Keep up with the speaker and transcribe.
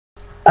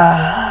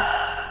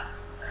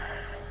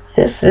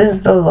This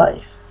is the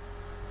life.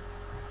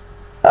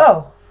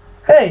 Oh,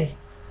 hey,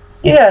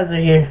 you guys are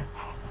here.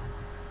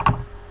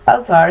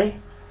 I'm sorry.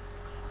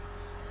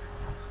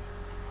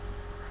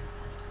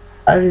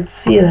 I didn't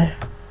see you there.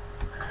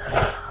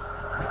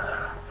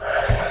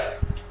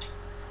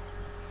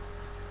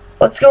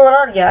 What's going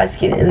on, guys?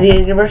 The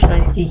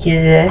Universal Geek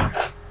here today.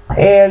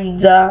 And,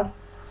 today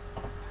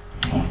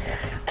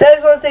I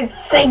just want to say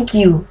thank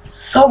you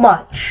so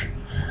much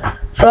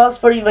for all the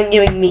support you've been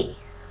giving me.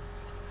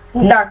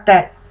 Not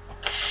that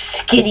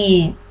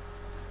skinny,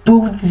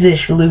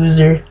 bootsish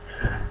loser.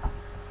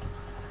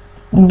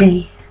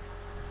 Me.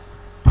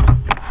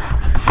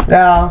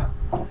 Now,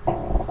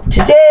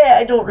 today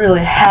I don't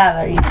really have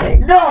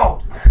anything.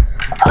 No!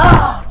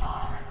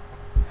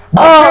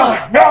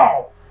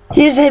 No!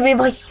 He just hit me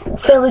with my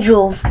family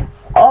jewels.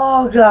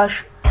 Oh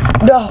gosh.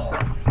 No.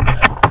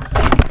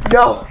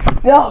 No.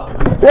 No.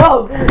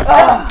 No.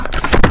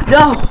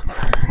 No.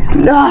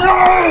 No.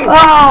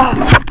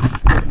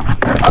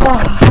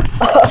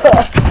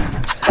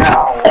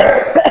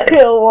 I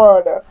don't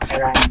wanna.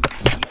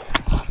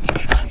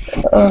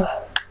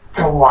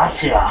 To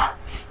watch ya.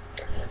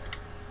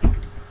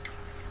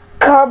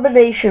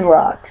 Combination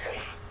locks.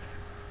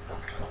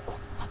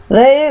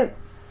 There's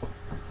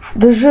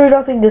really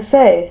nothing to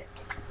say.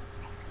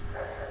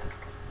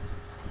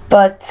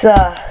 But this.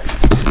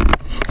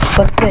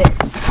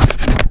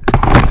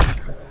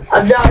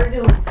 I'm not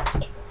doing it.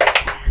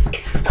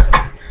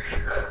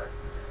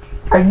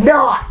 I'm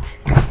not.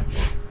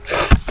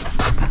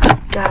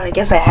 God, I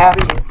guess I have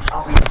to.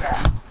 I'll be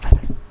back.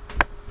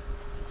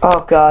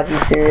 Oh God, you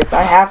serious?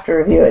 I have to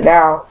review it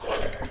now.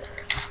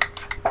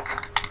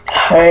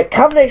 Alright,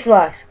 combination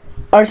locks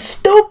are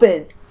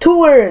stupid. 2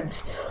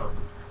 words.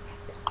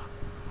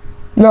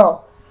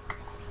 No.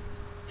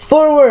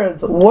 4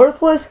 words.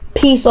 Worthless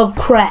piece of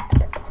crap.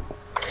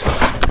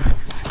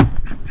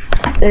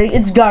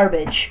 It's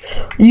garbage.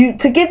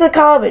 To get the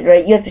comment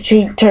right, you have to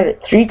turn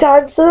it 3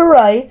 times to the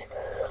right,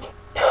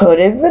 put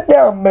in the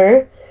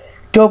number,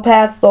 go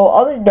past the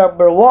other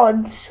number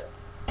once,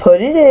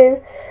 put it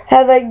in,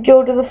 and then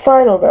go to the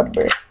final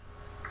number.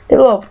 It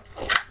will.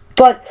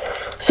 But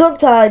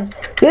sometimes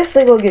this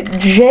thing will get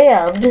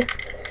jammed.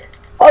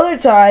 Other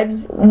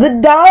times the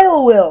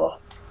dial will.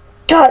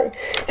 God,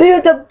 they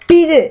have to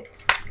beat it.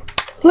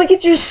 Look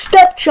at your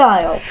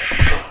stepchild.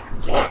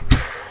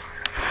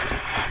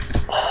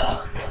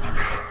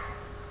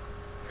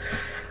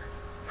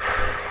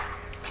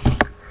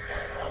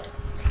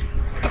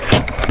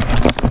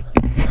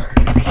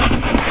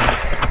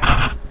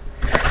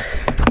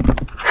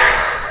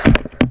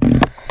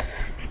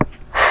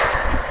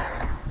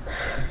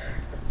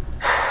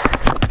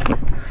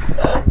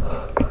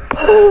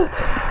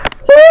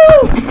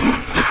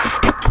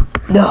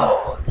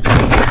 No.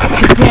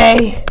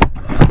 Today,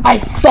 I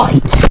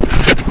fight.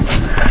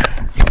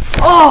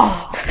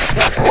 Oh!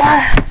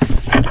 What?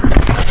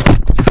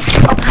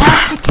 A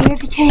plastic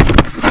candy cane?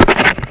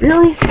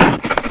 Really?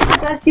 The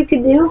best you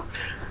can do?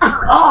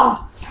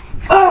 I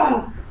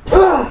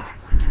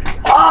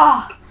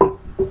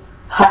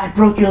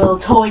broke your little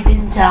toy,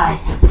 didn't I?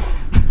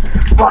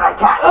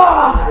 But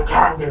I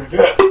can't do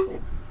this.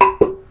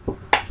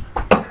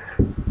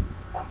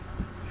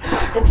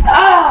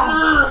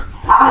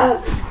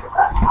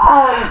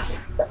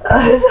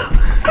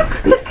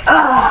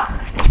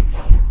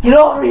 Get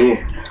over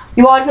here.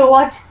 You wanna know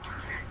what?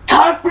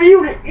 Time for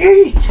you to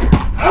eat.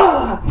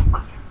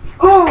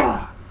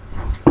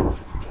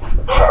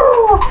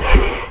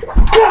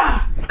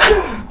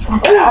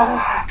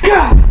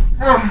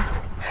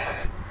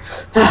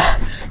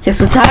 Guess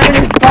what time it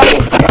is, buddy?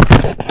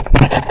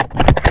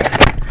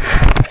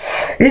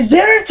 It's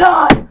dinner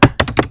time.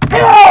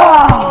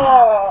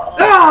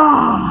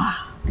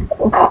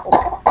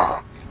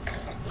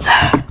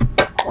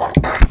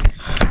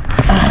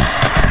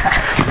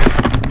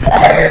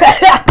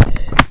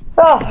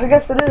 Oh, I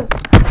guess it is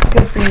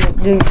good for you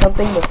doing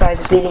something besides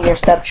beating your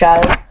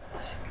stepchild.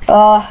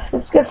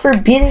 It's good for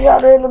beating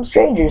on random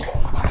strangers.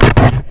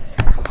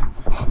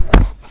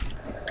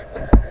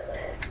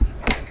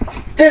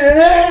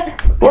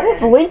 What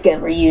if Link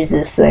ever used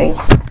this thing?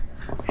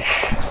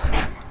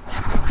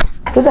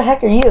 Who the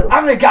heck are you?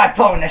 I'm the guy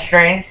pulling the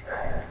strings.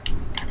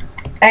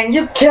 And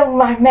you killed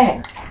my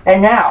man.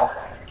 And now,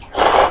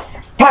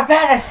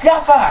 prepare to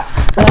suffer.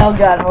 Oh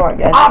God, hold on,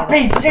 guys.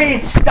 RPG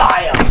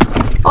style.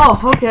 Oh,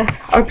 okay.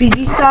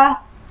 RPG style.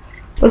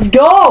 Let's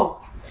go.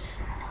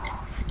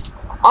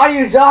 I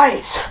use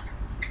ice.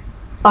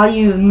 I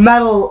use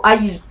metal. I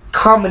use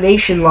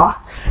combination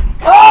lock.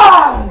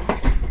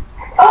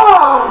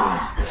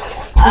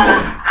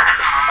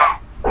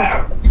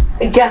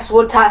 And guess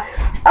what time?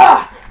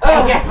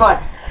 And guess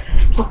what?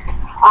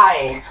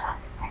 I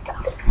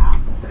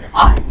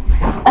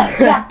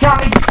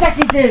got me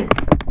second in.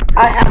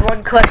 I have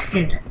one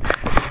question.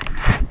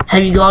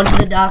 Have you gone to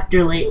the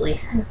doctor lately?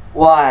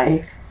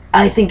 Why?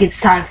 I think it's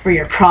time for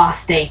your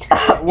prostate.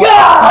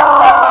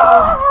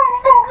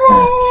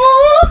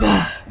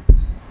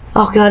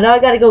 Oh God, now I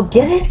gotta go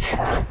get it?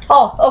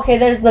 Oh, okay,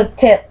 there's the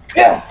tip.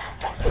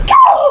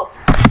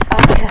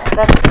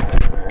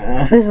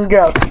 This is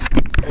gross.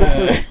 This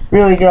is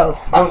really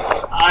gross.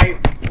 I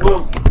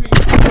will.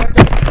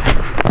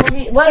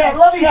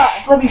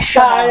 Let me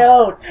shut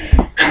Child.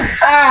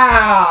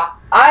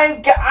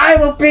 I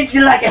will beat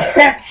you like a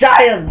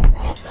stepchild.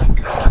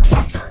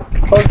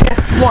 Well,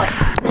 guess what?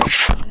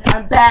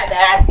 I'm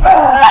Batman.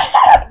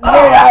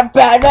 You're not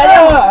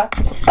Batman.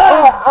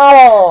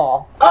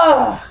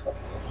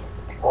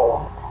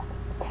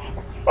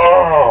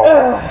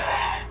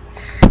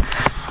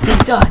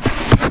 He's done.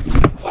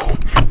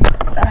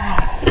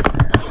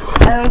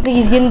 I don't think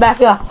he's getting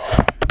back up.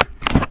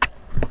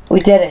 We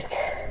did it.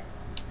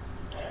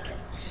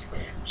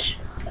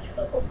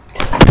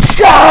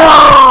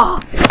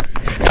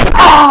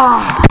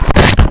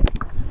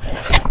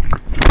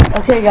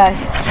 Okay, guys.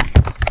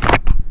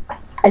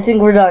 I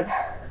think we're done.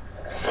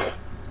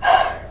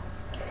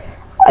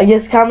 I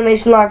guess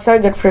combination locks are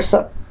good for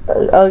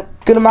a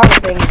good amount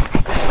of things.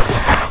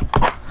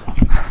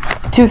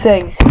 2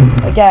 things.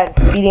 Again,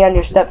 beating on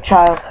your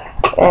stepchild,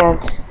 and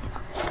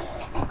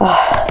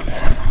I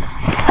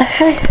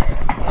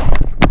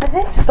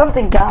think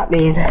something got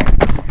me.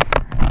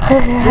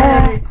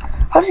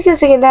 I'm just gonna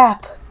take a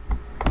nap.